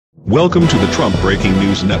Welcome to the Trump Breaking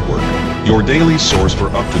News Network, your daily source for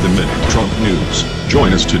up-to-the-minute Trump news.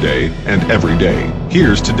 Join us today and every day.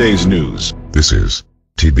 Here's today's news. This is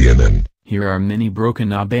TBNN. Here are many broken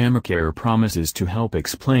Obamacare promises to help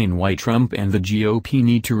explain why Trump and the GOP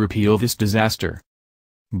need to repeal this disaster.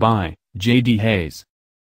 By J.D. Hayes.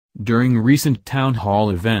 During recent town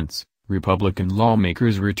hall events, Republican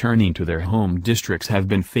lawmakers returning to their home districts have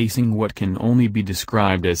been facing what can only be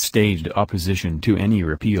described as staged opposition to any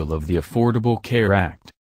repeal of the Affordable Care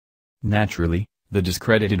Act. Naturally, the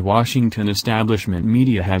discredited Washington establishment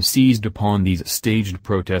media have seized upon these staged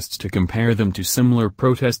protests to compare them to similar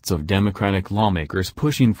protests of Democratic lawmakers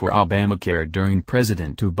pushing for Obamacare during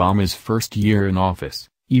President Obama's first year in office,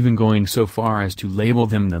 even going so far as to label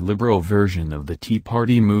them the liberal version of the Tea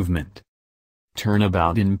Party movement.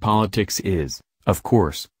 Turnabout in politics is, of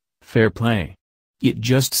course, fair play. It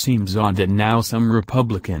just seems odd that now some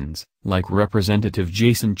Republicans, like Representative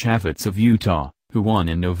Jason Chaffetz of Utah, who won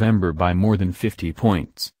in November by more than 50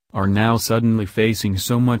 points, are now suddenly facing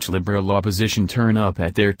so much liberal opposition turn up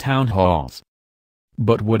at their town halls.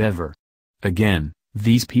 But whatever. Again,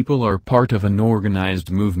 these people are part of an organized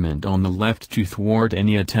movement on the left to thwart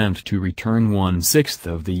any attempt to return 1/6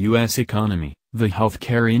 of the U.S. economy, the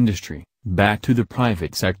healthcare industry, back to the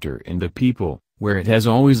private sector and the people, where it has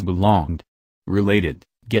always belonged. Related,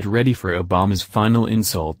 get ready for Obama's final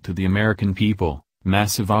insult to the American people,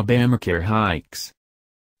 massive Obamacare hikes.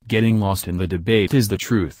 Getting lost in the debate is the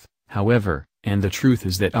truth, however, and the truth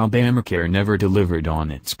is that Obamacare never delivered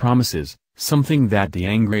on its promises, something that the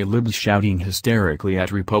angry libs shouting hysterically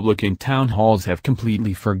at Republican town halls have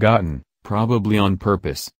completely forgotten, probably on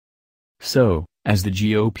purpose. So, as the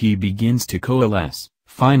GOP begins to coalesce,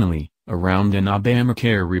 finally, around an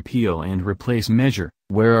Obamacare repeal and replace measure,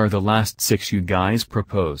 where are the last 6 you guys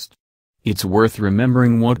proposed? It's worth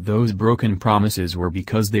remembering what those broken promises were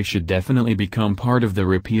because they should definitely become part of the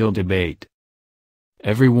repeal debate.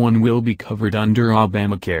 Everyone will be covered under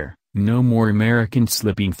Obamacare, no more Americans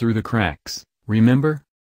slipping through the cracks, remember?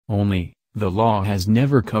 Only, the law has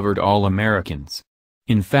never covered all Americans.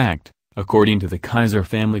 In fact, according to the Kaiser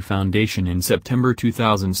Family Foundation in September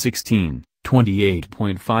 2016,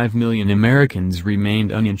 28.5 million Americans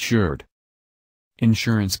remained uninsured.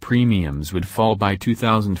 Insurance premiums would fall by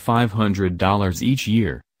 $2,500 each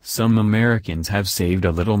year. Some Americans have saved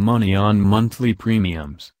a little money on monthly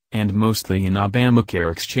premiums, and mostly in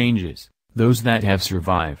Obamacare exchanges, those that have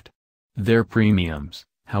survived. Their premiums,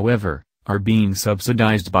 however, are being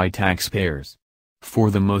subsidized by taxpayers. For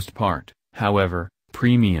the most part, however,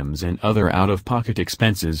 premiums and other out-of-pocket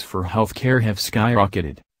expenses for healthcare have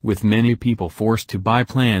skyrocketed, with many people forced to buy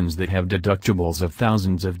plans that have deductibles of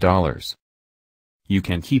thousands of dollars. You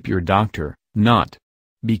can keep your doctor, not.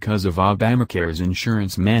 Because of Obamacare's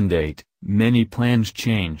insurance mandate, many plans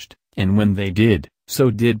changed, and when they did, so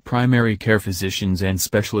did primary care physicians and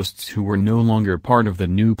specialists who were no longer part of the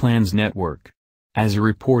new plan's network. As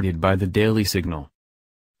reported by the Daily Signal,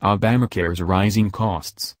 Obamacare's rising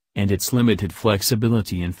costs, and its limited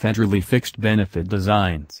flexibility in federally fixed benefit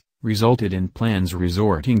designs, resulted in plans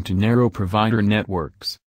resorting to narrow provider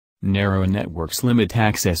networks. Narrow networks limit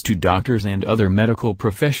access to doctors and other medical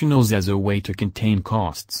professionals as a way to contain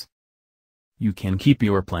costs. You can keep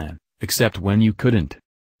your plan, except when you couldn't.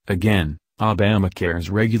 Again,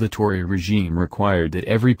 Obamacare's regulatory regime required that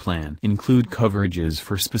every plan include coverages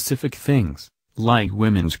for specific things, like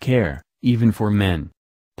women's care, even for men.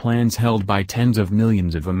 Plans held by tens of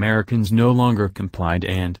millions of Americans no longer complied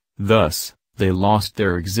and, thus, they lost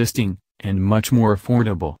their existing, and much more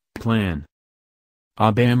affordable, plan.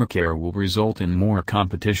 Obamacare will result in more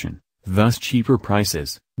competition, thus cheaper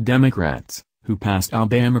prices. Democrats, who passed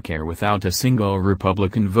Obamacare without a single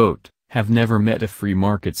Republican vote, have never met a free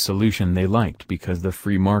market solution they liked because the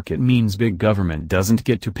free market means big government doesn't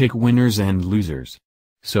get to pick winners and losers.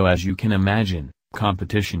 So as you can imagine,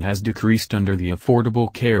 competition has decreased under the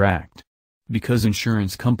Affordable Care Act. Because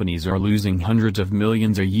insurance companies are losing hundreds of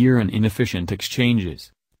millions a year in inefficient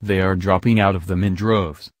exchanges, they are dropping out of them in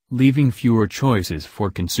droves, leaving fewer choices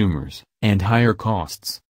for consumers, and higher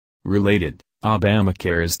costs. Related,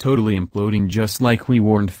 Obamacare is totally imploding just like we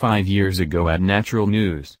warned 5 years ago at Natural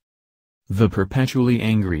News. The perpetually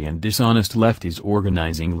angry and dishonest left is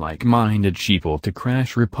organizing like-minded sheeple to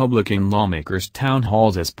crash Republican lawmakers' town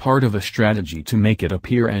halls as part of a strategy to make it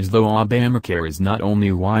appear as though Obamacare is not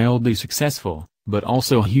only wildly successful, but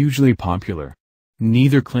also hugely popular.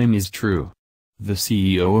 Neither claim is true. The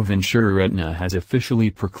CEO of insurer Aetna has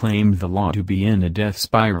officially proclaimed the law to be in a death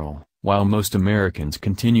spiral, while most Americans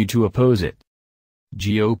continue to oppose it.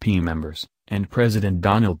 GOP members, and President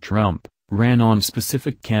Donald Trump, ran on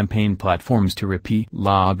specific campaign platforms to repeal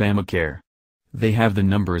Obamacare. They have the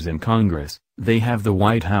numbers in Congress, they have the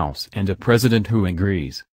White House and a president who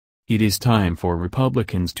agrees. It is time for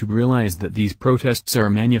Republicans to realize that these protests are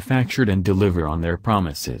manufactured and deliver on their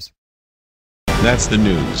promises. That's the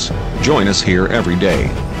news. Join us here every day.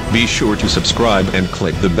 Be sure to subscribe and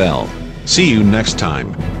click the bell. See you next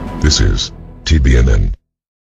time. This is TBNN.